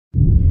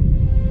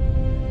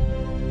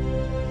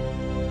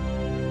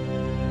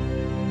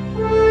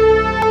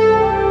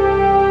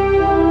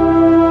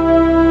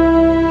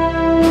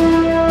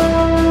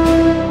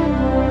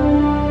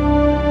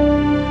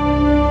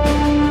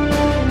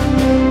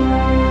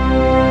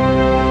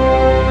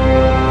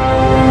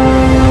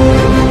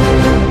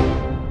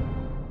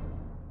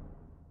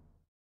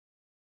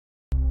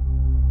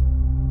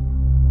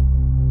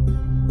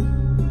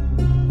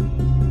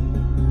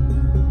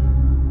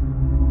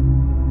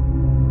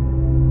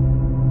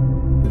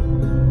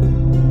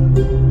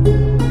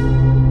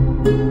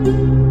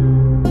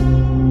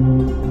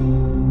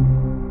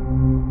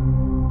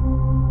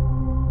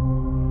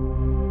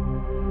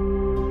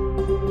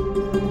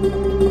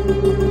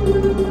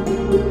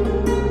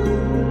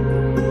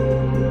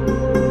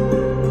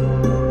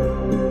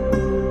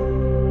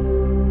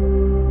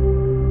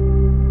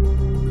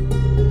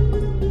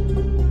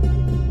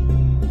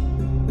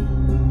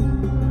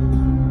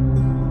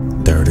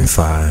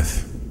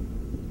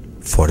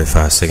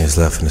5 seconds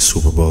left in the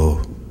Super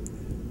Bowl.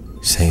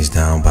 Saints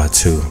down by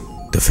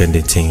 2.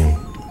 Defending team,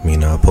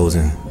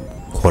 opposing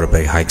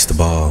quarterback hikes the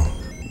ball.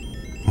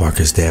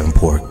 Marcus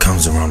Davenport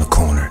comes around the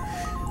corner,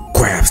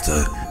 grabs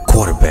the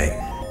quarterback,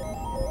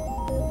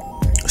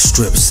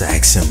 strip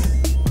sacks him.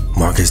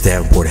 Marcus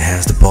Davenport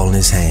has the ball in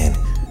his hand.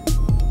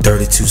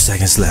 32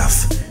 seconds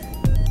left.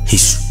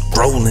 He's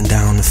strolling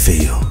down the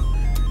field.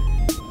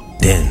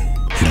 Then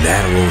he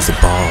laterals the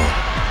ball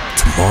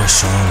to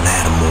Marshawn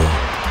Lattimore.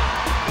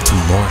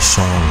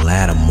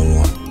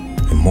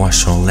 And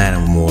Marshawn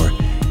Lattimore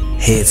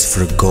heads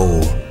for the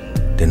goal.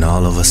 Then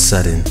all of a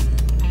sudden,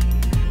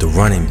 the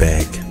running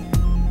back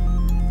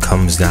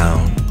comes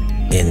down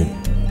and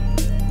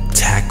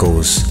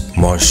tackles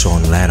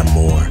Marshawn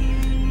Lattimore.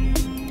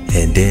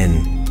 And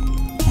then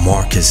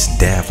Marcus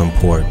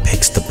Davenport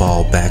picks the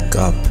ball back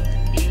up,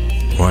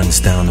 runs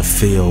down the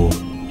field,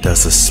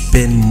 does a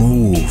spin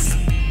move,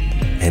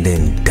 and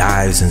then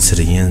dives into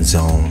the end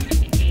zone.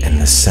 And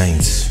the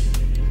Saints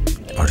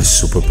are the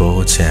Super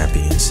Bowl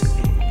champions,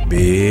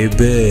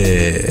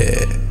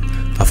 baby.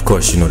 Of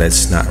course,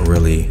 that's not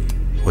really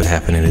what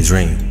happened in the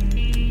dream.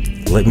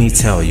 Let me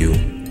tell you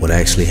what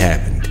actually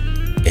happened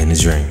in the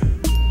dream.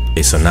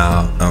 Okay, so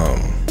now,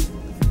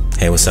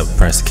 hey, what's up,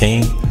 Prince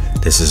King?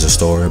 This is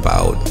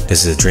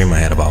a dream I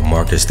had about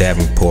Marcus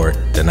Davenport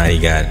the night he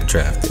got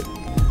drafted.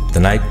 The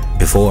night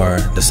before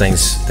the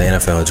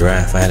NFL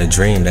draft, I had a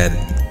dream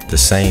that the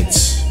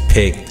Saints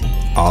picked.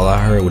 All I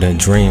heard within a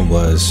dream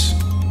was,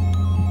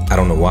 I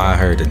don't know why I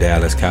heard the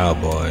Dallas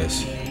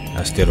Cowboys.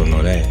 I still don't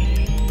know that.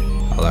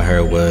 All I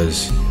heard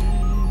was,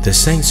 the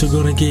Saints are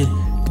gonna get...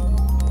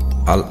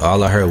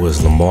 All I heard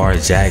was Lamar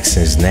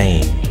Jackson's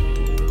name.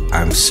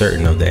 I'm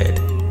certain of that.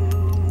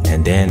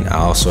 And then I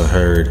also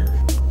heard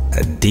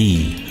a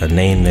D, a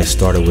name that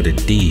started with a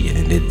D,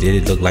 and it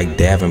did look like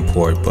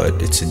Davenport,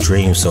 but it's a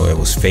dream, so it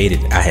was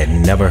faded. I had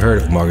never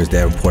heard of Marcus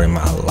Davenport in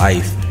my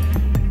life,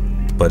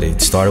 but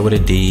it started with a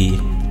D.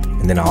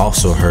 And then I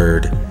also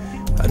heard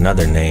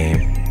another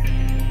name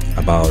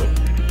about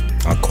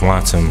a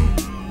quantum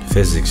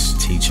physics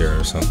teacher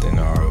or something,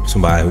 or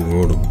somebody who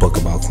wrote a book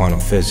about quantum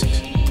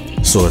physics.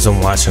 So as I'm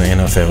watching the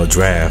NFL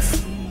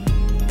draft,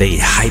 they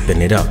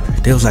hyping it up.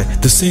 They was like,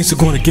 the Saints are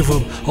going to give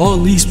up all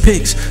these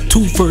picks,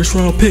 2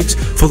 first-round picks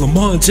for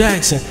Lamar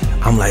Jackson.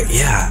 I'm like,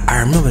 yeah, I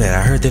remember that.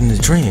 I heard that in the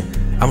dream.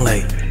 I'm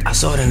like, I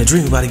saw it in the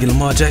dream, about to get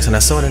Lamar Jackson. I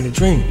saw it in the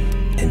dream.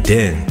 And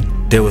then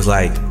there was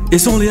like,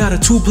 it's only out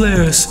of 2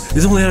 players.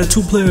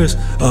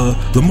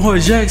 Lamar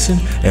Jackson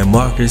and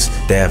Marcus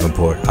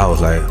Davenport. I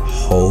was like,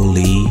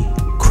 holy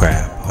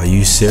crap. Are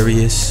you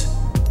serious?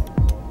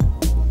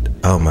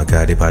 Oh my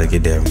God, they about to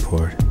get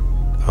Davenport.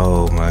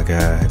 Oh my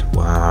God,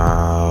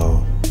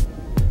 wow.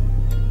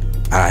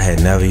 I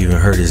had never even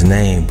heard his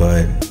name,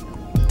 but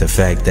the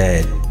fact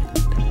that,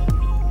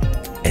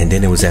 and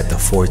then it was at the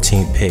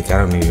 14th pick. I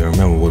don't even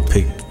remember what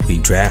pick we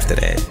drafted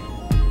at,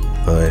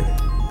 but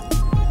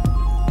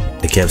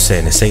they kept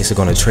saying the Saints are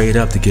gonna trade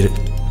up to get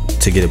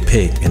a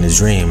pick in his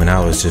dream, and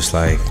I was just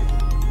like,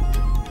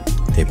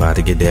 they about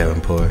to get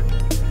Davenport.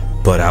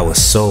 But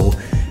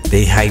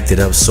they hyped it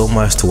up so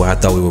much to where I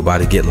thought we were about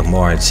to get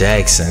Lamar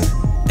Jackson.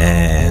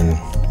 And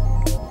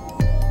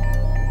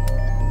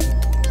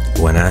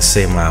when I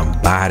say my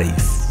body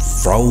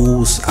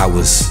froze, I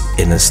was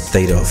in a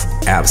state of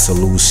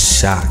absolute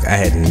shock. I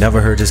had never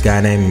heard this guy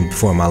name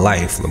before in my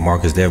life,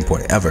 Marcus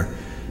Davenport, ever.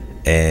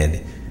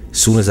 And as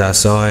soon as I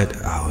saw it,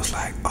 I was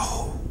like,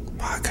 oh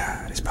my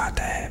God, it's about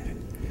to happen.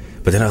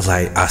 But then I was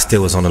like, I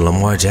still was on the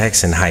Lamar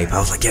Jackson hype. I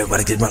was like, yeah, we're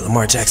about to get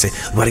Lamar Jackson.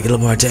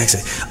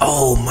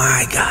 Oh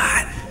my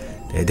God.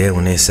 And then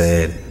when they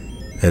said,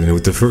 and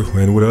with the first,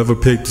 and whatever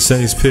pick the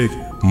Saints pick,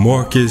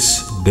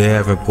 Marcus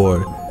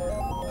Davenport,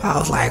 I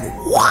was like,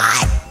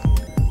 what?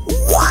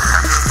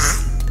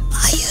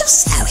 Are you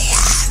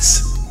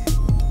serious?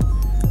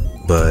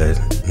 But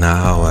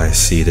now I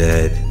see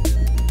that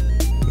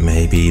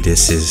maybe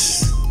this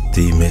is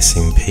the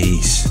missing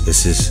piece.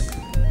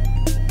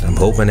 I'm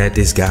hoping that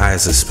this guy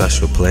is a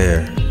special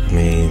player.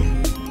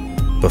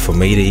 But for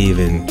me to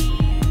even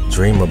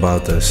dream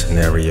about the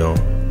scenario,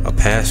 a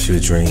past few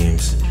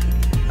dreams,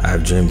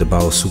 I've dreamed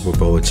about Super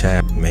Bowl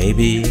champ.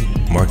 Maybe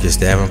Marcus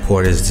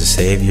Davenport is the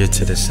savior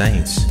to the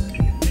Saints.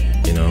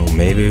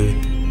 Maybe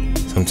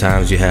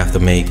sometimes you have to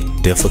make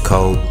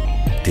difficult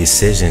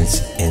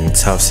decisions in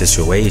tough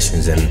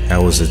situations, and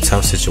that was a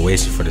tough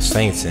situation for the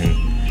Saints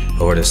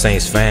or the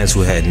Saints fans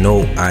who had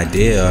no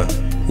idea,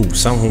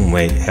 some who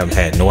may have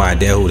had no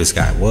idea who this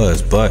guy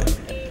was. But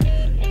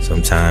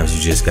sometimes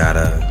you just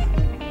gotta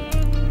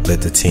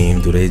let the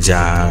team do their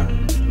job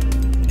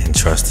and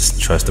trust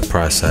the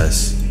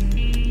process.